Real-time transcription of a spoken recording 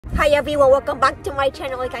Hi everyone, welcome back to my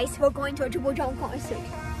channel. Guys, we're going to a triple jump concert.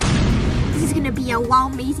 This is gonna be a wow,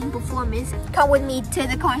 amazing performance. Come with me to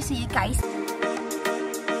the concert, guys.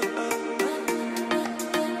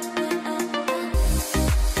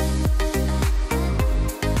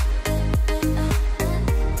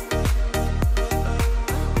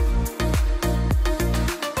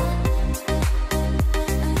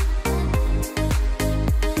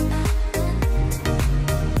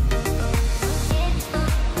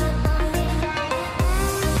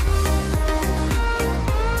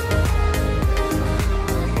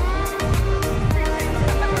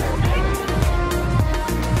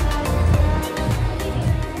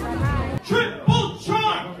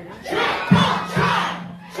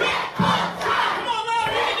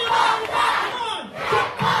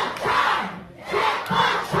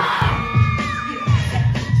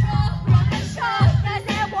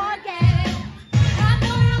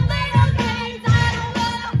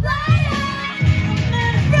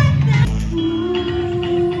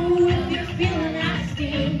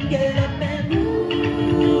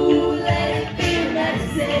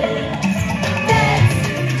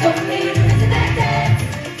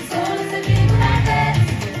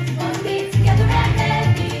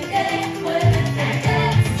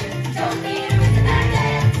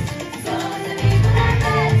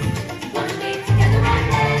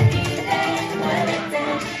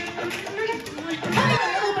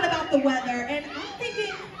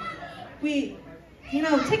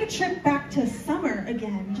 Take a trip back to summer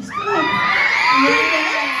again. Just like, yeah,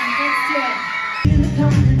 let's do it.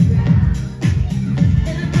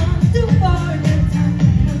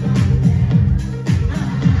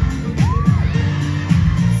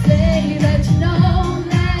 Say that you know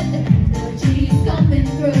that the energy's coming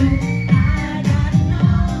through. I gotta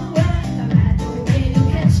know it. No matter where you'll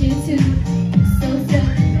catch you too. So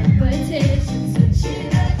repetition, switch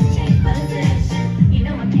it up, change position. You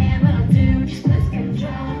know I can, but I'll do just lose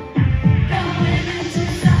control. Going into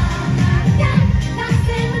summer, yeah. Lost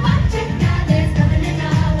in the budget, now there's nothing in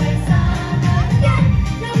our way. Summer, yeah.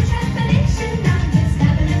 No transportation, I'm just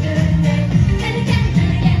having a good day. And again,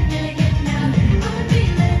 now I'ma be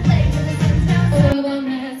lit late till the sun's down.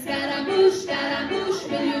 Oh, Scaramouche,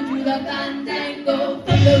 will you do the fandango?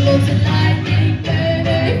 Thunderbolts and lightning,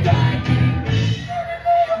 baby, frightening.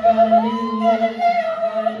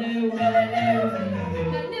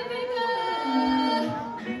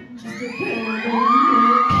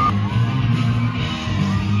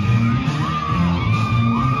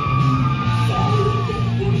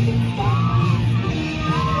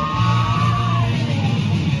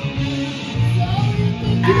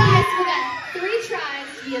 You guys will get 3 tries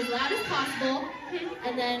to be as loud as possible,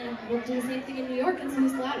 and then we'll do the same thing in New York and see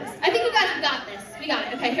who's the loudest. I think you guys have got this. We got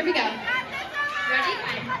it. Okay, here we go. Ready?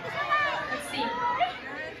 Let's see.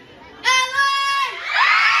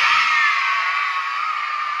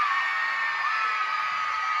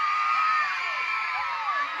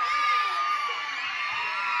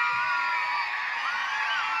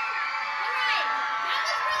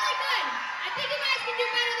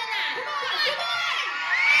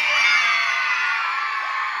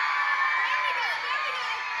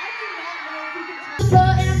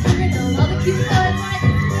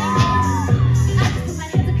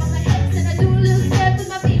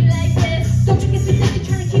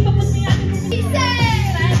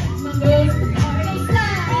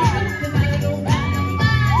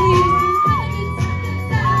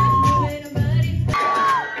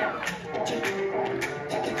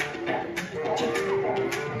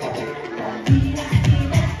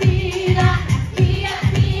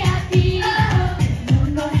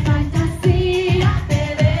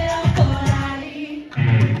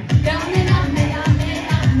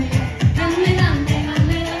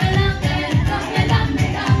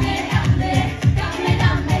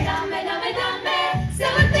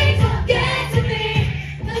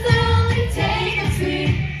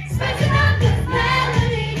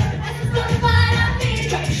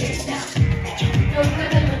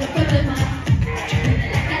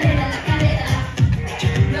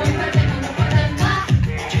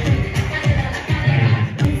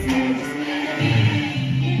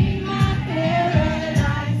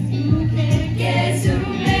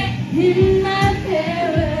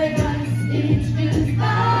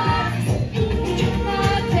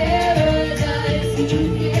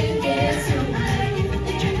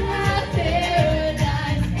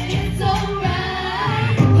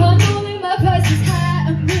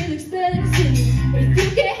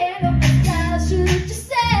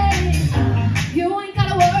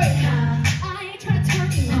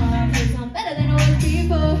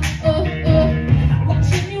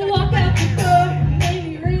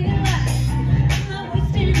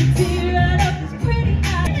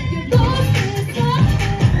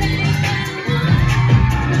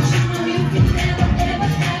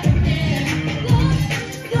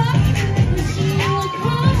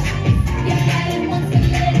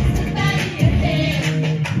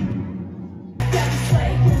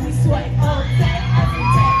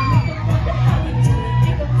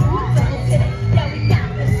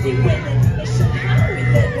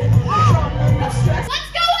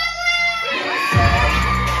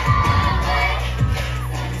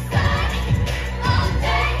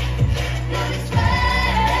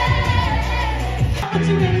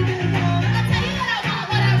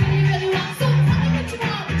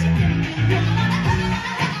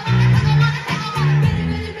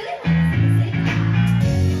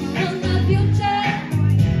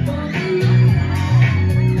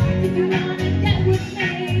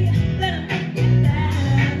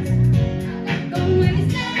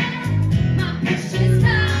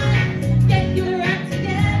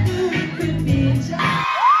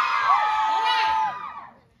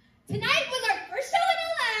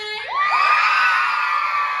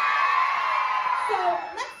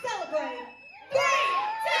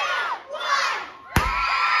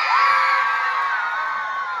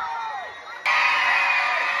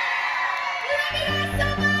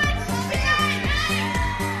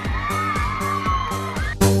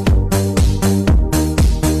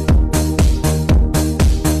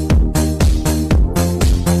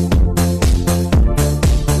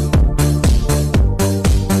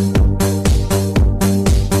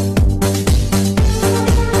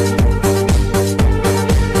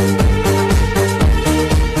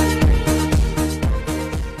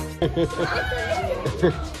 Okay,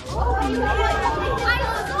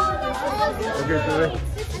 today.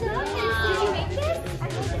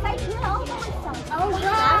 Oh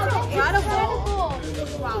wow, that's incredible.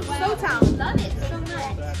 Wow, so talented. Love it so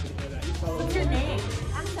much. What's your name?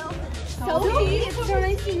 I'm Sophie. Sophie, it's so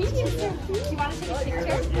nice to meet you, Sophie. Do you want to take a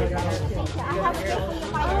picture? I have a gift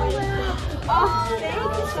for you. Oh,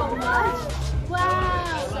 thank you so much.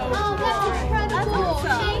 Wow. Oh, that's incredible.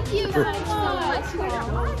 Thank you so much.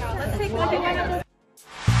 Let's take a look at